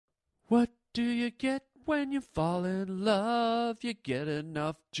What do you get when you fall in love? You get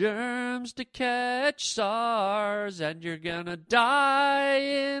enough germs to catch SARS, and you're gonna die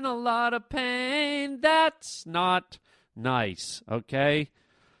in a lot of pain. That's not nice, okay?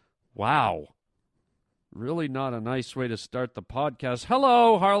 Wow. Really not a nice way to start the podcast.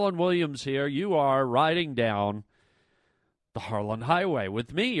 Hello, Harlan Williams here. You are riding down the Harlan Highway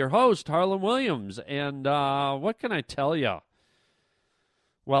with me, your host, Harlan Williams. And what can I tell you?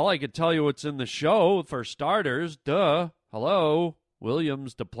 Well, I could tell you what's in the show, for starters. Duh. Hello.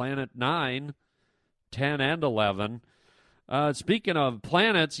 Williams to Planet 9, 10, and 11. Speaking of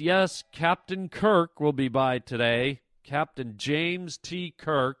planets, yes, Captain Kirk will be by today. Captain James T.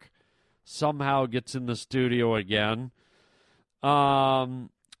 Kirk somehow gets in the studio again.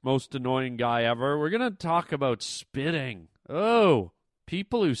 Most annoying guy ever. We're going to talk about spitting. Oh,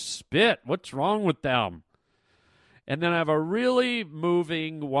 people who spit. What's wrong with them? And then I have a really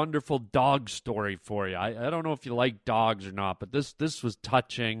moving, wonderful dog story for you. I don't know if you like dogs or not, but this was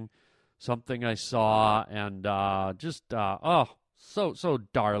touching, something I saw, and so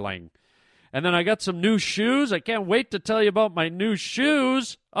darling. And then I got some new shoes. I can't wait to tell you about my new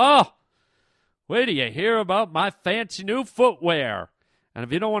shoes. Oh, wait till you hear about my fancy new footwear. And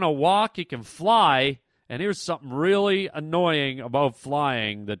if you don't want to walk, you can fly. And here's something really annoying about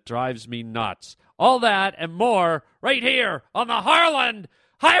flying that drives me nuts. All that and more right here on the Harlan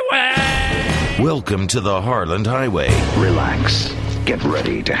Highway. Welcome to the Harlan Highway. Relax. Get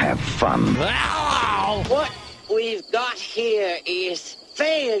ready to have fun. Ow! What we've got here is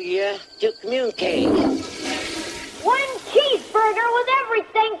failure to communicate. One cheeseburger with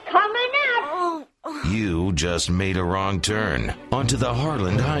everything coming out. You just made a wrong turn onto the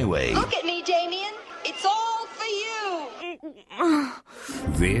Harlan Highway. Look at me, Damien. It's all for you.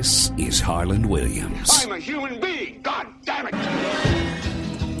 This is Harlan Williams. I'm a human being. God damn it.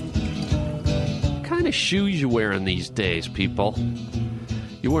 What kind of shoes you wearing these days, people?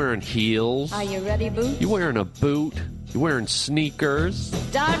 You wearing heels? Are you ready, Boots? You wearing a boot? You wearing sneakers?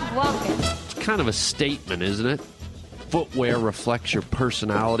 Start walking. It's kind of a statement, isn't it? Footwear reflects your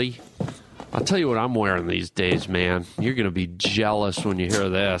personality. I'll tell you what I'm wearing these days, man. You're going to be jealous when you hear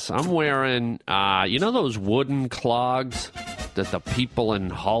this. I'm wearing, you know those wooden clogs that the people in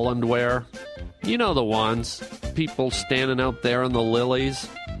Holland wear? You know the ones. People standing out there in the lilies,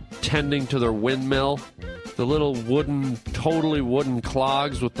 tending to their windmill. The little wooden, totally wooden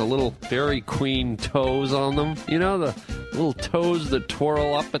clogs with the little Fairy Queen toes on them. You know, the little toes that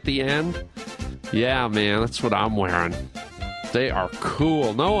twirl up at the end? Yeah, man, that's what I'm wearing. They are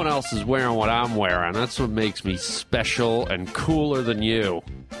cool. No one else is wearing what I'm wearing. That's what makes me special and cooler than you.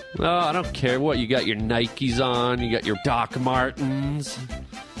 No, I don't care what. You got your Nikes on. You got your Doc Martens.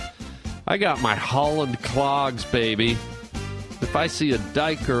 I got my Holland clogs, baby. If I see a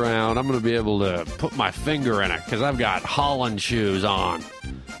dyke around, I'm going to be able to put my finger in it because I've got Holland shoes on.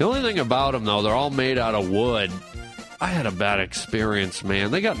 The only thing about them, though, they're all made out of wood. I had a bad experience, man.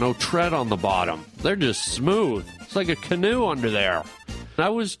 They got no tread on the bottom. They're just smooth. It's like a canoe under there. I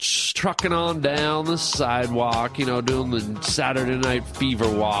was trucking on down the sidewalk, you know, doing the Saturday Night Fever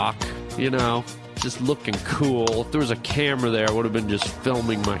walk, you know, just looking cool. If there was a camera there, I would have been just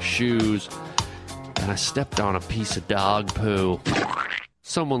filming my shoes. And I stepped on a piece of dog poo.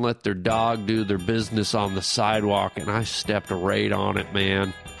 Someone let their dog do their business on the sidewalk, and I stepped right on it,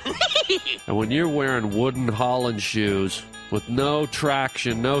 man. And when you're wearing wooden Holland shoes with no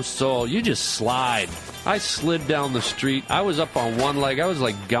traction, no sole, you just slide. I slid down the street. I was up on one leg. I was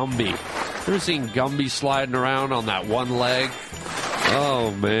like Gumby. Ever seen Gumby sliding around on that one leg?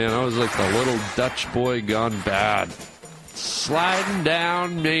 Oh, man, I was like the little Dutch boy gone bad. Sliding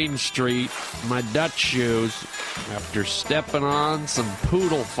down Main Street, my Dutch shoes, after stepping on some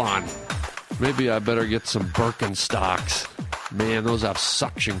poodle fun. Maybe I better get some Birkenstocks. Man, those have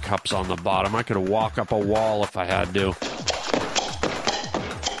suction cups on the bottom. I could walk up a wall if I had to.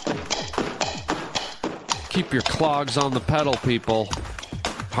 Keep your clogs on the pedal, people.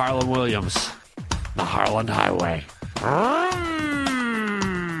 Harlan Williams, the Harlan Highway.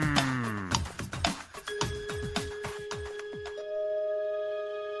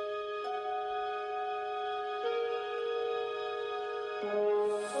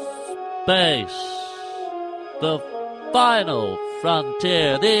 Space, the final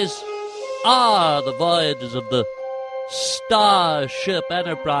frontier. These are the voyages of the Starship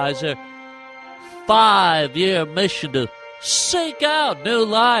Enterprise, her 5-year mission to seek out new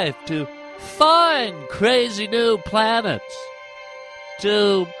life, to find crazy new planets,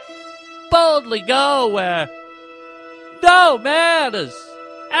 to boldly go where no man has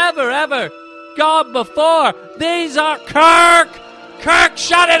ever gone before. These are Kirk Kirk,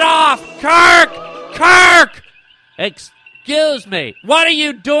 shut it off! Kirk! Kirk! Excuse me. What are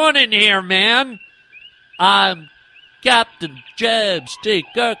you doing in here, man? I'm Captain James T.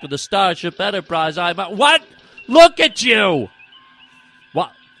 Kirk of the Starship Enterprise. What? Look at you!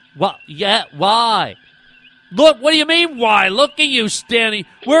 What? What? Yeah, why? Look, what do you mean, why? Look at you standing.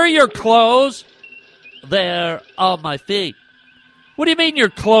 Where are your clothes? They're on my feet. What do you mean your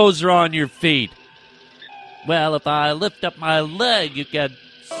clothes are on your feet? Well, if I lift up my leg, you can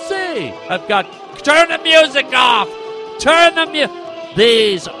see. I've got... Turn the music off! Turn the music...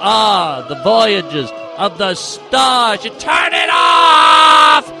 These are the voyages of the Starship. Turn it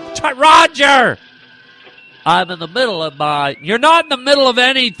off! Roger! I'm in the middle of my... You're not in the middle of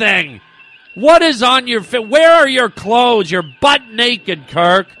anything. What is on your feet? Where are your clothes? You're butt naked,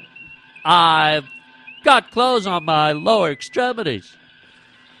 Kirk. I've got clothes on my lower extremities.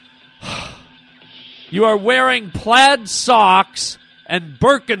 You are wearing plaid socks and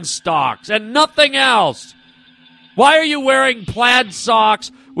Birkenstocks and nothing else. Why are you wearing plaid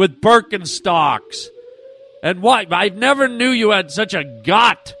socks with Birkenstocks? And why? I never knew you had such a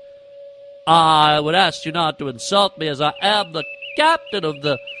gut. I would ask you not to insult me, as I am the captain of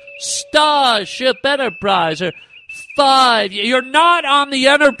the Starship Enterprise. You're not on the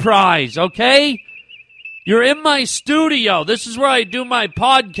Enterprise, okay? You're in my studio. This is where I do my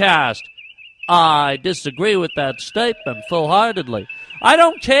podcast. I disagree with that statement full-heartedly. I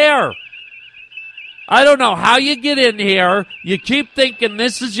don't care. I don't know how you get in here. You keep thinking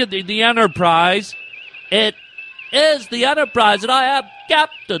this is the Enterprise. It is the Enterprise, and I am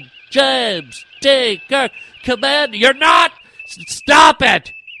Captain James T. Kirk, Commander. You're not. Stop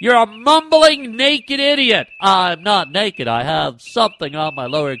it. You're a mumbling, naked idiot. I'm not naked. I have something on my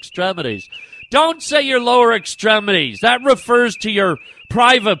lower extremities. Don't say your lower extremities. That refers to your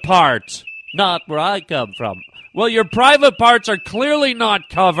private parts. Not where I come from. Well, your private parts are clearly not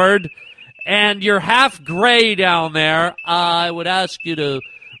covered, and you're half gray down there. I would ask you to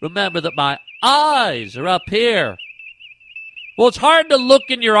remember that my eyes are up here. Well, it's hard to look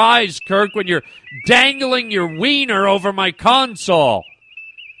in your eyes, Kirk, when you're dangling your wiener over my console.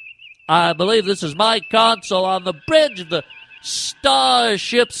 I believe this is my console on the bridge of the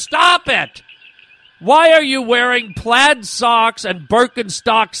Starship. Stop it! Why are you wearing plaid socks and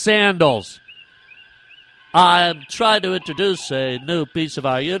Birkenstock sandals? I'm trying to introduce a new piece of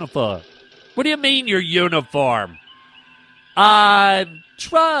our uniform. What do you mean, your uniform? I'm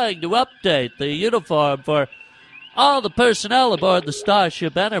trying to update the uniform for all the personnel aboard the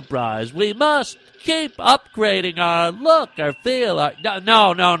Starship Enterprise. We must keep upgrading our look, our feel, our...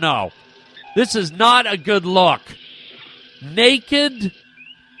 No. This is not a good look. Naked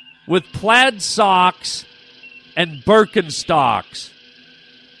with plaid socks and Birkenstocks.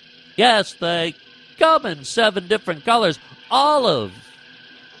 Yes, they come in 7 different colors. Olive,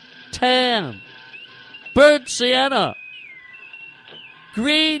 tan, burnt sienna,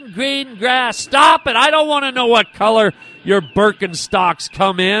 green grass. Stop it. I don't want to know what color your Birkenstocks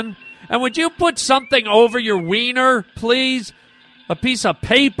come in. And would you put something over your wiener, please? A piece of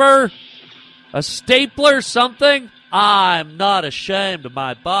paper? A stapler, something? I'm not ashamed of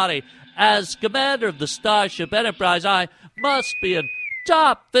my body. As commander of the Starship Enterprise, I must be in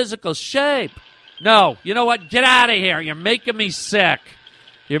top physical shape. No, you know what? Get out of here. You're making me sick.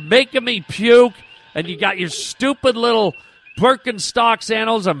 You're making me puke, and you got your stupid little Birkenstock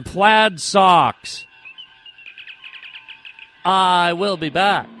sandals and plaid socks. I will be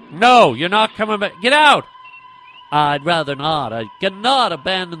back. No, you're not coming back. Get out. I'd rather not. I cannot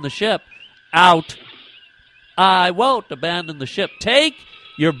abandon the ship. Out. I won't abandon the ship. Take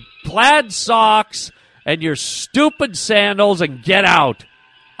your plaid socks and your stupid sandals and get out.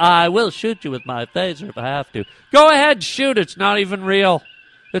 I will shoot you with my phaser if I have to. Go ahead, shoot. It's not even real.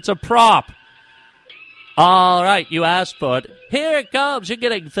 It's a prop. All right, you asked for it. Here it comes. You're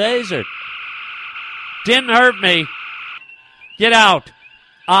getting phasered. Didn't hurt me. Get out.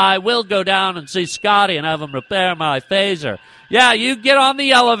 I will go down and see Scotty and have him repair my phaser. Yeah, you get on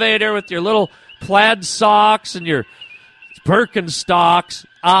the elevator with your little plaid socks and your Birkenstocks.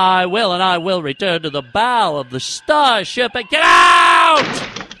 I will, and I will return to the bow of the Starship and get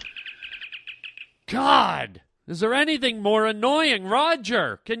out! God, is there anything more annoying?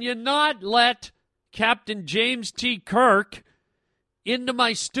 Roger, can you not let Captain James T. Kirk into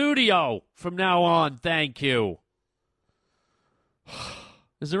my studio from now on? Thank you.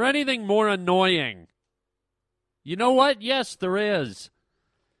 Is there anything more annoying? You know what? Yes, there is.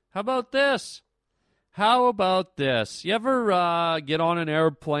 How about this? You ever get on an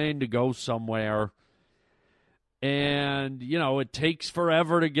airplane to go somewhere, And, it takes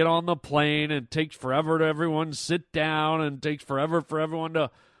forever to get on the plane, and it takes forever to everyone sit down, and it takes forever for everyone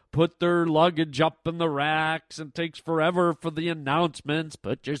to put their luggage up in the racks, and it takes forever for the announcements,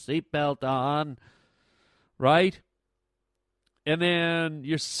 put your seatbelt on, right? And then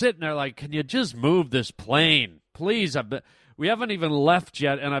you're sitting there like, can you just move this plane? Please, we haven't even left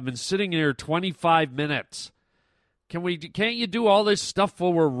yet, and I've been sitting here 25 minutes. Can't you do all this stuff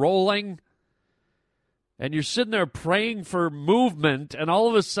while we're rolling? And you're sitting there praying for movement, and all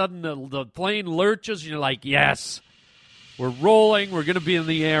of a sudden the plane lurches, and you're like, yes, we're rolling. We're going to be in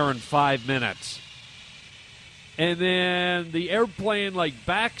the air in 5 minutes. And then the airplane,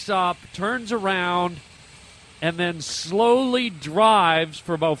 backs up, turns around, and then slowly drives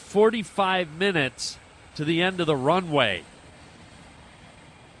for about 45 minutes to the end of the runway.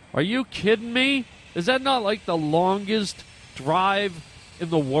 Are you kidding me? Is that not the longest drive in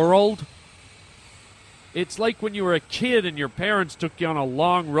the world? It's like when you were a kid and your parents took you on a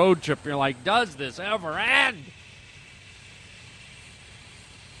long road trip. You're like, does this ever end?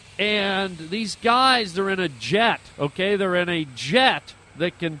 And these guys, they're in a jet, okay? They're in a jet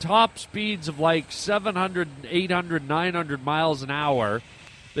that can top speeds of 700, 800, 900 miles an hour.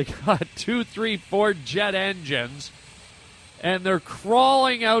 They got 2, 3, 4 jet engines. And they're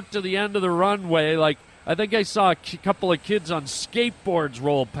crawling out to the end of the runway. I think I saw a couple of kids on skateboards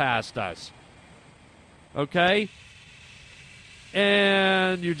roll past us. Okay?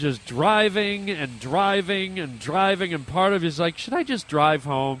 And you're just driving and driving and driving, and part of you is like, should I just drive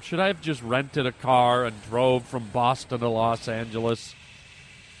home? Should I have just rented a car and drove from Boston to Los Angeles?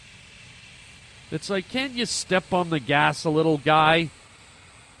 It's like, can't you step on the gas a little, guy?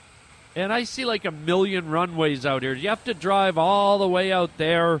 And I see a million runways out here. You have to drive all the way out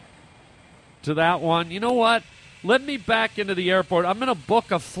there to that one. You know what? Let me back into the airport. I'm going to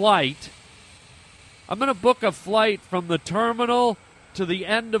book a flight. I'm going to book a flight from the terminal to the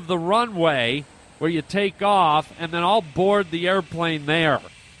end of the runway where you take off, and then I'll board the airplane there.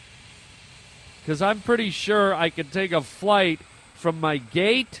 Because I'm pretty sure I can take a flight from my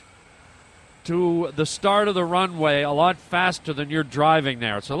gate to the start of the runway a lot faster than you're driving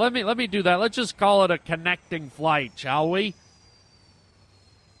there. So let me do that. Let's just call it a connecting flight, shall we?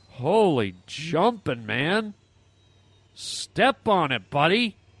 Holy jumping, man. Step on it,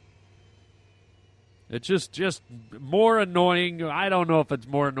 buddy. It's just more annoying. I don't know if it's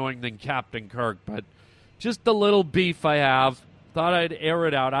more annoying than Captain Kirk, but just a little beef I have. Thought I'd air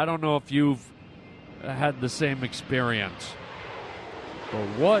it out. I don't know if you've had the same experience. But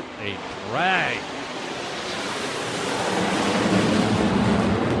what a drag.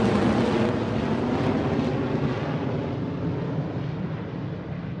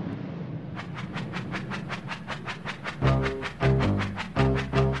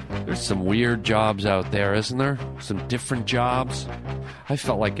 There's some weird jobs out there, isn't there? Some different jobs. I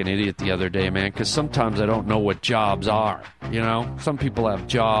felt like an idiot the other day, man, because sometimes I don't know what jobs are, Some people have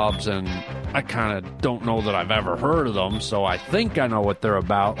jobs, and I kind of don't know that I've ever heard of them, so I think I know what they're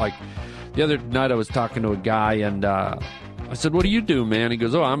about. The other night I was talking to a guy, and I said, what do you do, man? He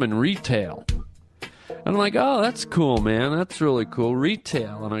goes, oh, I'm in retail. And I'm like, oh, that's cool, man. That's really cool,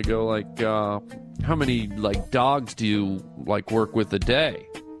 retail. And I go, how many, dogs do you, work with a day?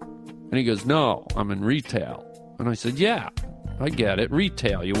 And he goes, no, I'm in retail. And I said, yeah, I get it.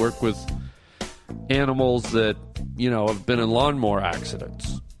 Retail. You work with animals that, have been in lawnmower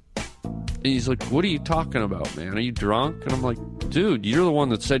accidents. And he's like, what are you talking about, man? Are you drunk? And I'm like, dude, you're the one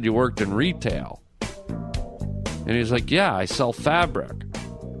that said you worked in retail. And he's like, yeah, I sell fabric.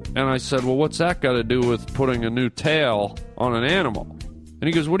 And I said, well, what's that got to do with putting a new tail on an animal? And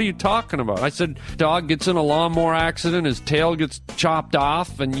he goes, what are you talking about? I said, dog gets in a lawnmower accident, his tail gets chopped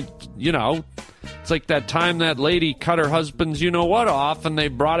off, and, it's like that time that lady cut her husband's you-know-what off, and they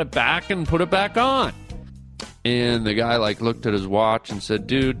brought it back and put it back on. And the guy, looked at his watch and said,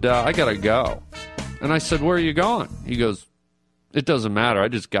 dude, I got to go. And I said, where are you going? He goes, it doesn't matter. I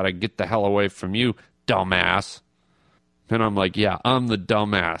just got to get the hell away from you, dumbass. And I'm like, yeah, I'm the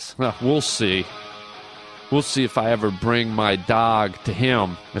dumbass. We'll see. We'll see if I ever bring my dog to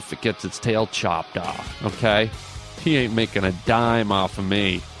him if it gets its tail chopped off, okay? He ain't making a dime off of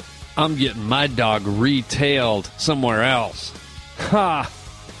me. I'm getting my dog retailed somewhere else. Ha!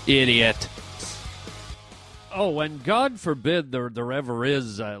 Idiot. Oh, and God forbid there ever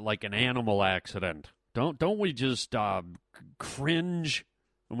is an animal accident. Don't we just cringe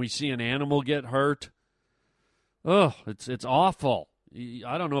when we see an animal get hurt? Ugh, it's awful.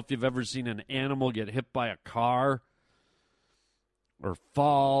 I don't know if you've ever seen an animal get hit by a car or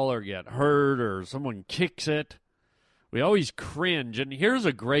fall or get hurt or someone kicks it we always cringe. And here's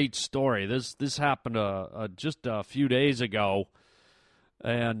a great story. This happened just a few days ago.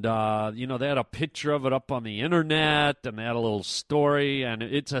 And, they had a picture of it up on the internet, and they had a little story. And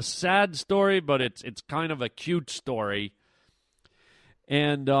it's a sad story, but it's kind of a cute story.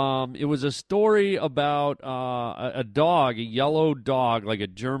 And it was a story about a dog, a yellow dog, like a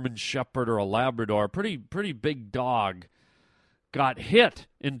German Shepherd or a Labrador, pretty big dog, got hit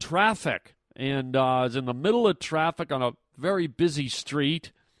in traffic. And was in the middle of traffic on a very busy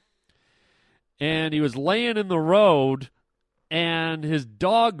street. And he was laying in the road, and his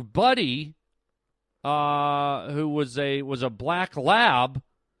dog Buddy, who was a black lab,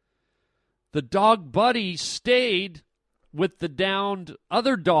 the dog Buddy stayed with the downed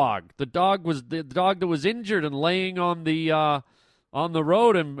other dog. The dog that was injured and laying on the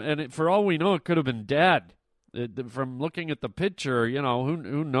road, and for all we know, it could have been dead. From looking at the picture,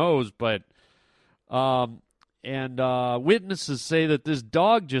 who knows? But witnesses say that this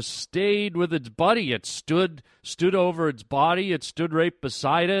dog just stayed with its buddy. It stood over its body. It stood right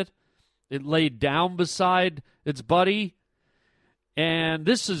beside it. It laid down beside its buddy. And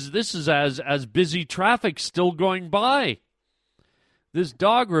this is as busy traffic still going by. This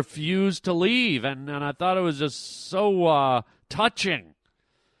dog refused to leave, and I thought it was just so touching.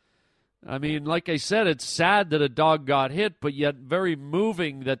 I mean, like I said, it's sad that a dog got hit, but yet very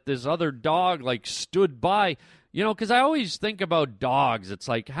moving that this other dog, stood by. Because I always think about dogs. It's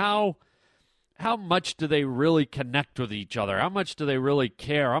like, how much do they really connect with each other? How much do they really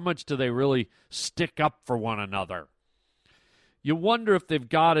care? How much do they really stick up for one another? You wonder if they've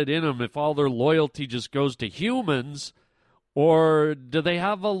got it in them, if all their loyalty just goes to humans, or do they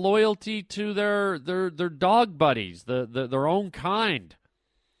have a loyalty to their dog buddies, their own kind?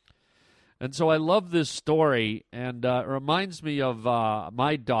 And so I love this story, and it reminds me of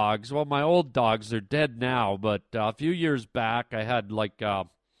my dogs. Well, my old dogs, they're dead now, but a few years back I had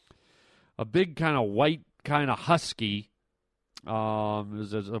a big kind of white kind of husky. It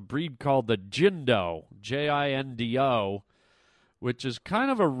was a breed called the Jindo, Jindo, which is kind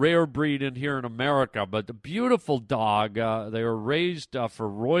of a rare breed in here in America, but a beautiful dog. They were raised for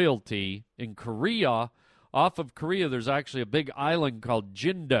royalty in Korea. Off of Korea, there's actually a big island called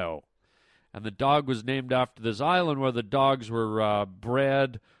Jindo. And the dog was named after this island where the dogs were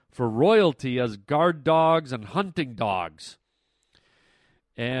bred for royalty as guard dogs and hunting dogs.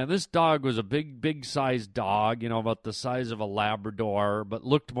 And this dog was a big-sized dog, about the size of a Labrador, but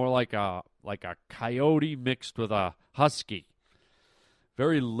looked more like a coyote mixed with a husky.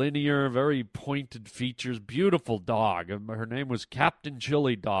 Very linear, very pointed features, beautiful dog. Her name was Captain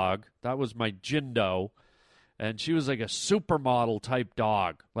Chili Dog. That was my Jindo. And she was like a supermodel type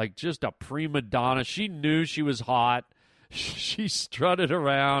dog, like just a prima donna. She knew she was hot. She strutted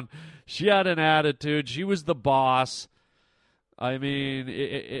around. She had an attitude. She was the boss. I mean,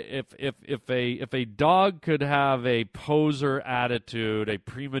 if a dog could have a poser attitude, a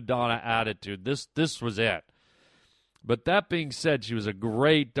prima donna attitude, this was it. But that being said, she was a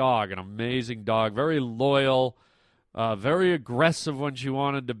great dog, an amazing dog, very loyal. Very aggressive when she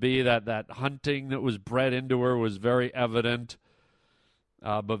wanted to be. That hunting that was bred into her was very evident.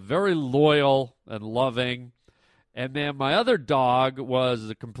 But very loyal and loving. And then my other dog was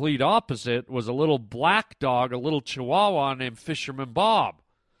the complete opposite, was a little black dog, a little Chihuahua named Fisherman Bob.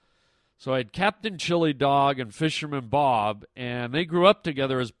 So I had Captain Chili Dog and Fisherman Bob, and they grew up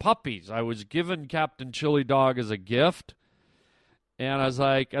together as puppies. I was given Captain Chili Dog as a gift. And I was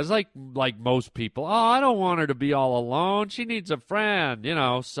like most people, I don't want her to be all alone. She needs a friend,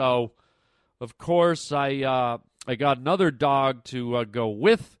 So, of course, I got another dog to go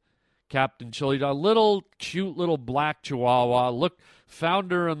with Captain Chili Dog, cute little black Chihuahua.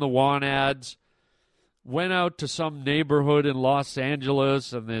 Found her in the want ads. Went out to some neighborhood in Los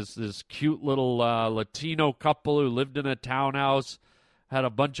Angeles, and there's this cute little Latino couple who lived in a townhouse. Had a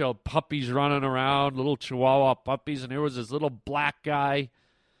bunch of puppies running around, little Chihuahua puppies, and there was this little black guy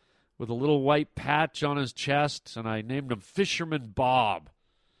with a little white patch on his chest, and I named him Fisherman Bob.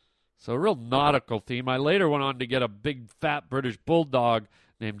 So a real nautical theme. I later went on to get a big, fat British bulldog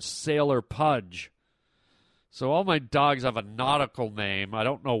named Sailor Pudge. So all my dogs have a nautical name. I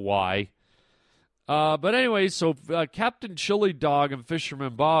don't know why. But anyway, so Captain Chili Dog and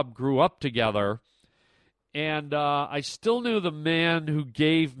Fisherman Bob grew up together. And I still knew the man who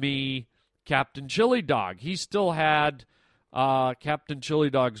gave me Captain Chili Dog. He still had Captain Chili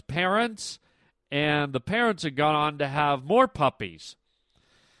Dog's parents, and the parents had gone on to have more puppies.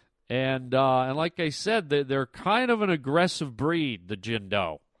 And like I said, they're kind of an aggressive breed, the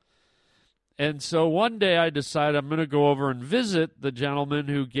Jindo. And so one day I decided I'm going to go over and visit the gentleman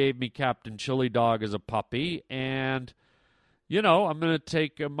who gave me Captain Chili Dog as a puppy, and I'm going to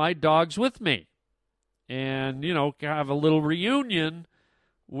take my dogs with me and, have a little reunion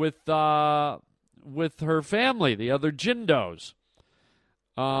with her family, the other Jindos.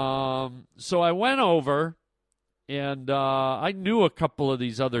 So I went over, and I knew a couple of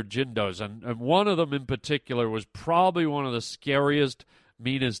these other Jindos, and one of them in particular was probably one of the scariest,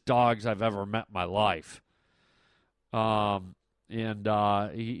 meanest dogs I've ever met in my life. He's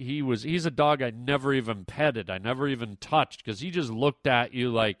a dog I never even petted. I never even touched because he just looked at you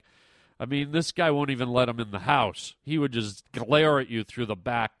like, this guy won't even let him in the house. He would just glare at you through the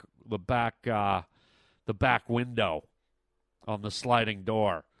back window on the sliding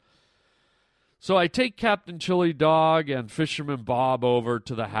door. So I take Captain Chili Dog and Fisherman Bob over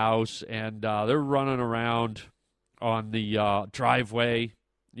to the house, and they're running around on the driveway.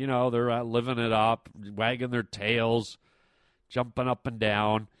 They're living it up, wagging their tails, jumping up and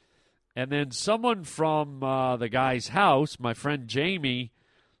down. And then someone from the guy's house, my friend Jamie,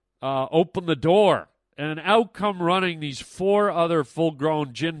 opened the door. And out come running these 4 other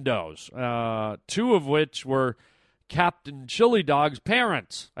full-grown Jindos, 2 of which were Captain Chili Dog's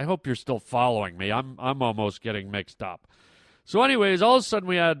parents. I hope you're still following me. I'm almost getting mixed up. So anyways, all of a sudden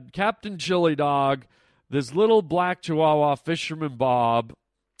we had Captain Chili Dog, this little black Chihuahua, Fisherman Bob,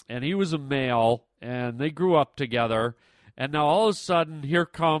 and he was a male, and they grew up together. And now all of a sudden, here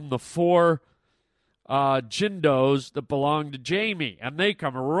come the 4 Jindos that belong to Jamie, and they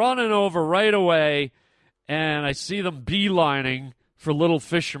come running over right away, and I see them beelining for little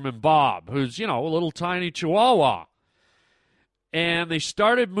Fisherman Bob, who's, a little tiny Chihuahua. And they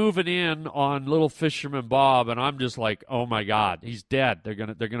started moving in on little Fisherman Bob, and I'm just like, oh my God, he's dead. They're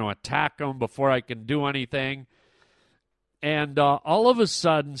gonna attack him before I can do anything. And all of a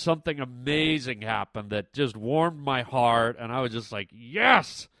sudden, something amazing happened that just warmed my heart, and I was just like,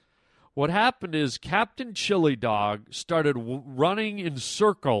 yes! What happened is Captain Chili Dog started running in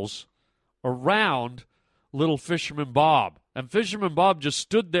circles around little Fisherman Bob. And Fisherman Bob just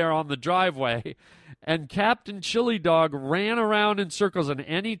stood there on the driveway, and Captain Chili Dog ran around in circles, and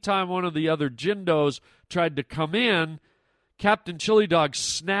any time one of the other Jindos tried to come in, Captain Chili Dog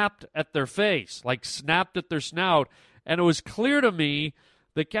snapped at their face, like snapped at their snout. And it was clear to me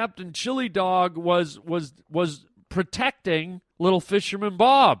that Captain Chili Dog was protecting little Fisherman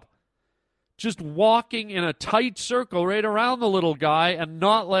Bob, just walking in a tight circle right around the little guy and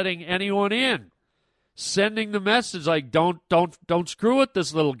not letting anyone in, sending the message like, don't screw with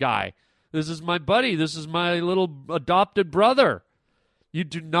this little guy. This is my buddy. This is my little adopted brother. You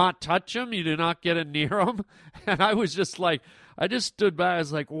do not touch him. You do not get in near him. And I was just like, I just stood back. I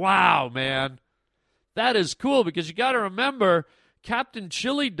was like, wow, man. That is cool, because you got to remember, Captain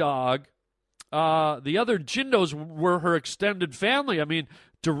Chili Dog, the other Jindos were her extended family.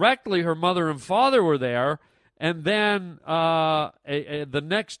 Directly her mother and father were there, and then the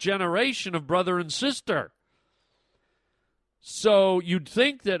next generation of brother and sister. So you'd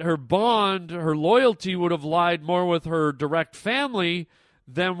think that her bond, her loyalty would have lied more with her direct family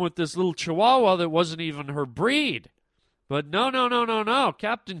than with this little Chihuahua that wasn't even her breed. But no.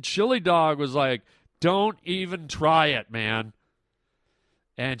 Captain Chili Dog was like, don't even try it, man.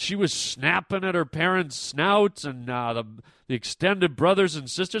 And she was snapping at her parents' snouts and the extended brothers and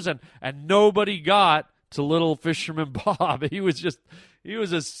sisters, and nobody got to little Fisherman Bob. He was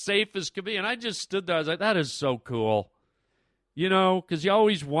as safe as could be. And I just stood there. I was like, that is so cool. Because you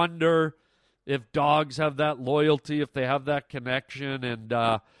always wonder if dogs have that loyalty, if they have that connection,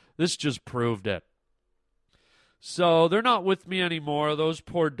 and this just proved it. So they're not with me anymore. Those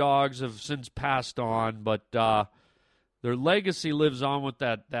poor dogs have since passed on, but their legacy lives on with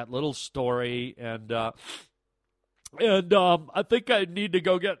that little story. And I think I need to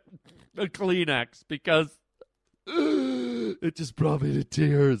go get a Kleenex because it just brought me to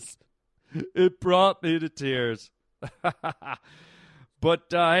tears. It brought me to tears. But,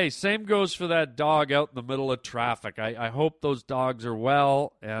 hey, same goes for that dog out in the middle of traffic. I hope those dogs are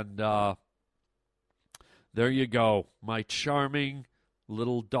well, and there you go, my charming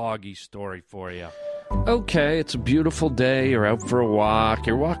little doggy story for you. Okay, it's a beautiful day. You're out for a walk.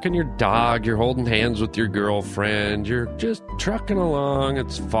 You're walking your dog. You're holding hands with your girlfriend. You're just trucking along.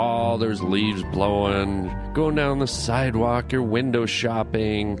 It's fall. There's leaves blowing. Going down the sidewalk. You're window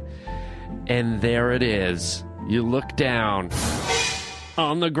shopping. And there it is. You look down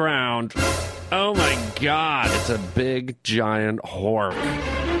on the ground. Oh, my God. It's a big, giant hork.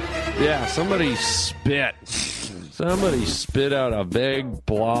 Yeah, somebody spit. Somebody spit out a big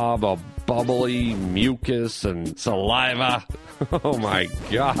blob of bubbly mucus and saliva. Oh, my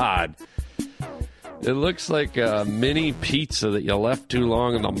God. It looks like a mini pizza that you left too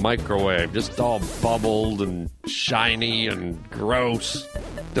long in the microwave. Just all bubbled and shiny and gross.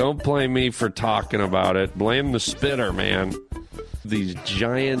 Don't blame me for talking about it. Blame the spitter, man. These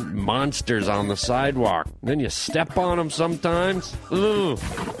giant monsters on the sidewalk. Then you step on them sometimes. Ugh.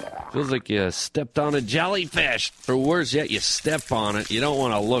 Feels like you stepped on a jellyfish. Or worse yet, you step on it. You don't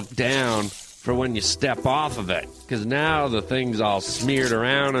want to look down for when you step off of it, because now the thing's all smeared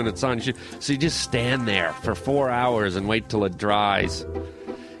around and it's on your shoe. So you just stand there for 4 hours and wait till it dries.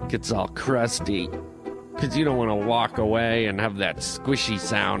 Gets all crusty, because you don't want to walk away and have that squishy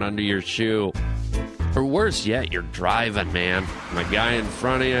sound under your shoe. Or worse yet, you're driving, man, and a guy in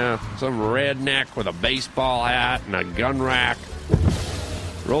front of you, some redneck with a baseball hat and a gun rack,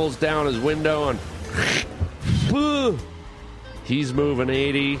 rolls down his window and he's moving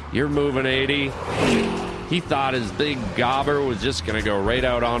 80, you're moving 80. He thought his big gobber was just going to go right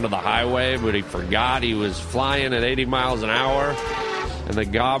out onto the highway, but he forgot he was flying at 80 miles an hour, and the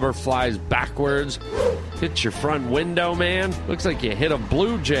gobber flies backwards, hits your front window, man. Looks like you hit a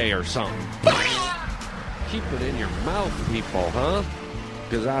blue jay or something. Keep it in your mouth, people, huh?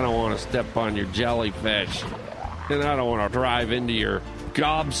 Because I don't want to step on your jellyfish, and I don't want to drive into your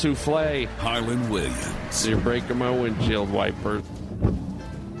gob souffle. Harlan Williams. You're breaking my windshield wipers.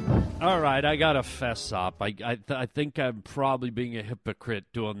 All right, I gotta fess up. I think I'm probably being a hypocrite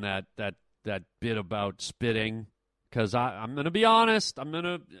doing that bit about spitting, because I'm gonna be honest.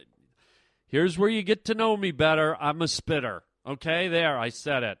 Here's where you get to know me better. I'm a spitter. Okay, there, I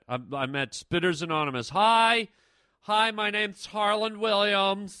said it. I'm at Spitters Anonymous. Hi, my name's Harlan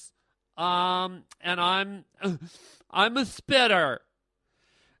Williams, and I'm a spitter.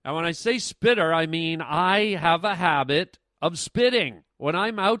 And when I say spitter, I mean I have a habit of spitting. When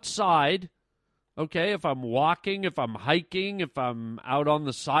I'm outside, okay, if I'm walking, if I'm hiking, if I'm out on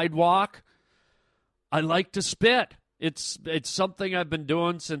the sidewalk, I like to spit. It's something I've been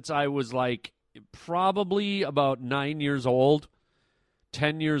doing since I was like probably about 9 years old,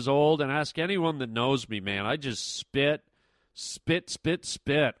 10 years old. And ask anyone that knows me, man. I just spit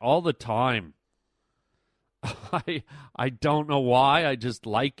all the time. I don't know why. I just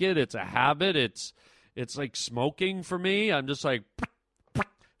like it. It's a habit. It's like smoking for me. I'm just like,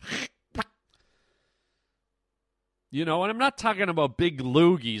 you know, and I'm not talking about big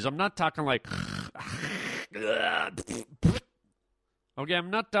loogies. I'm not talking like, okay,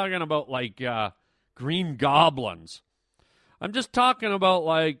 I'm not talking about like green goblins. I'm just talking about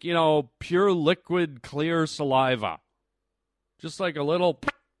like, you know, pure liquid clear saliva. Just like a little,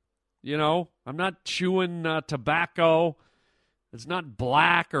 you know, I'm not chewing tobacco. It's not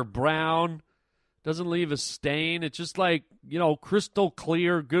black or brown. Doesn't leave a stain. It's just like, you know, crystal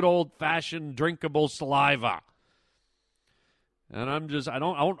clear, good old-fashioned drinkable saliva. And I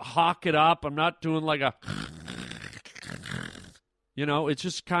don't hawk it up. I'm not doing like a, you know, it's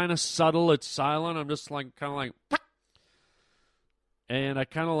just kind of subtle. It's silent. I'm just like, kind of like, and I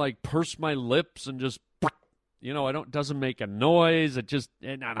kind of like purse my lips and just, you know, doesn't make a noise. It just,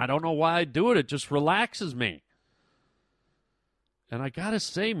 and I don't know why I do it. It just relaxes me. And I gotta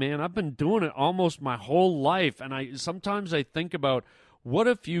say, man, I've been doing it almost my whole life. And sometimes I think about, what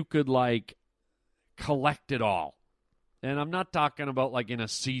if you could like collect it all? And I'm not talking about like in a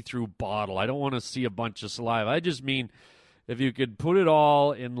see-through bottle. I don't want to see a bunch of saliva. I just mean if you could put it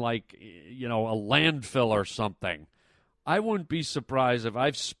all in like, you know, a landfill or something. I wouldn't be surprised if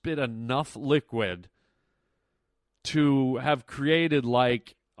I've spit enough liquid to have created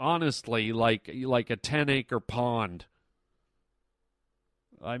like, honestly, like a 10-acre pond.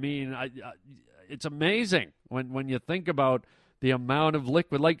 I mean, it's amazing when you think about the amount of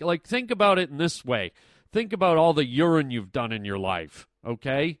liquid. Like think about it in this way. Think about all the urine you've done in your life,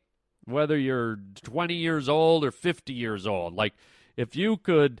 okay? Whether you're 20 years old or 50 years old. Like, if you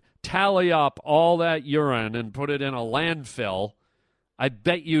could tally up all that urine and put it in a landfill, I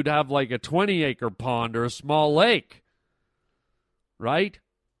bet you'd have like a 20-acre pond or a small lake, right?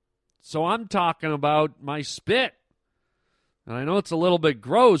 So I'm talking about my spit. And I know it's a little bit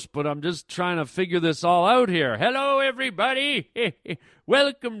gross, but I'm just trying to figure this all out here. Hello, everybody.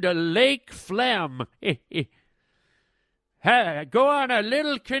 Welcome to Lake Phlegm. Go on a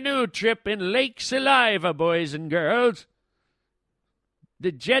little canoe trip in Lake Saliva, boys and girls.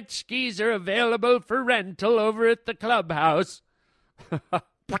 The jet skis are available for rental over at the clubhouse.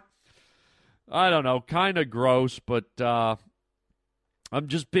 I don't know, kind of gross, but I'm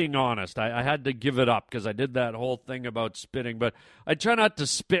just being honest. I had to give it up because I did that whole thing about spitting, but I try not to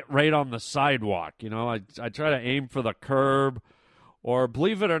spit right on the sidewalk. You know, I try to aim for the curb, or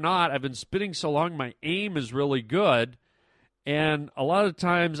believe it or not, I've been spitting so long my aim is really good, And a lot of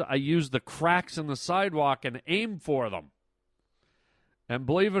times I use the cracks in the sidewalk and aim for them. And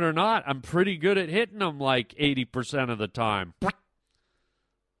believe it or not, I'm pretty good at hitting them like 80% of the time. Bing!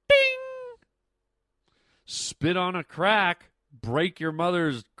 Spit on a crack, break your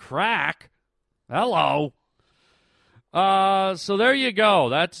mother's crack. Hello. So there you go.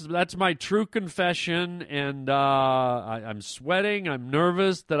 That's my true confession, and I'm sweating. I'm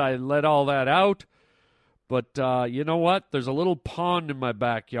nervous that I let all that out. But you know what? There's a little pond in my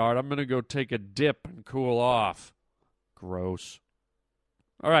backyard. I'm going to go take a dip and cool off. Gross.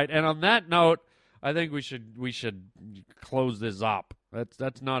 All right, and on that note, I think we should close this up.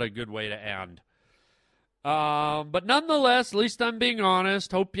 That's not a good way to end. But nonetheless, at least I'm being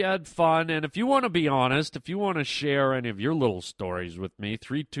honest. Hope you had fun. And if you want to be honest, if you want to share any of your little stories with me,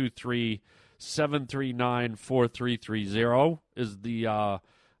 323-739-4330 is the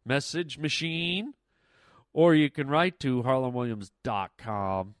message machine. Or you can write to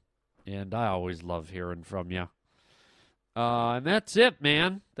harlanwilliams.com. And I always love hearing from you. And that's it,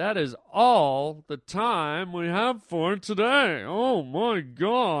 man. That is all the time we have for today. Oh, my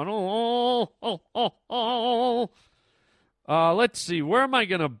God. Let's see. Where am I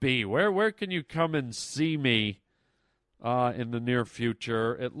going to be? Where can you come and see me in the near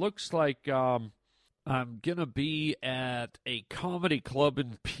future? It looks like I'm going to be at a comedy club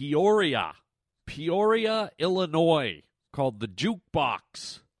in Peoria, Illinois, called The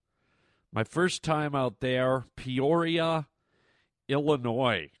Jukebox. My first time out there, Peoria,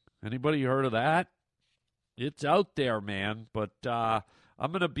 Illinois. Anybody heard of that? It's out there, man. But I'm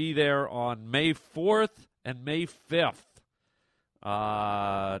going to be there on May 4th and May 5th.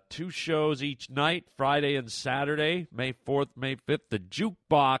 2 shows each night, Friday and Saturday, May 4th, May 5th. The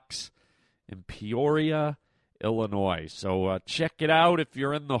Jukebox in Peoria, Illinois. So check it out if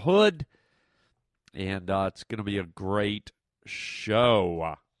you're in the hood. And it's going to be a great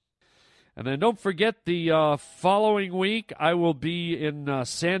show. And then don't forget the following week, I will be in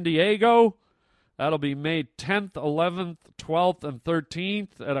San Diego. That'll be May 10th, 11th, 12th, and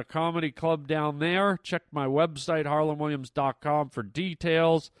 13th at a comedy club down there. Check my website, harlanwilliams.com, for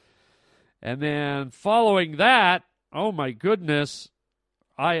details. And then following that, oh my goodness,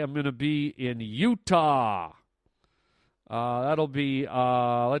 I am going to be in Utah. That'll be,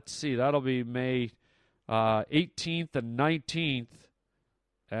 that'll be May 18th and 19th.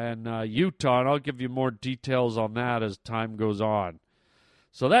 And Utah, and I'll give you more details on that as time goes on.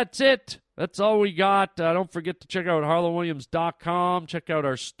 So that's it. That's all we got. Don't forget to check out harlanwilliams.com, check out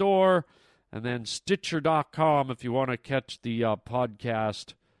our store, and then Stitcher.com if you want to catch the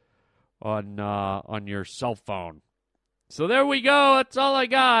podcast on your cell phone. So there we go. That's all I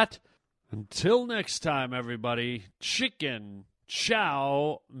got. Until next time, everybody, chicken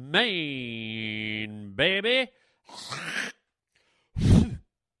chow mein, baby.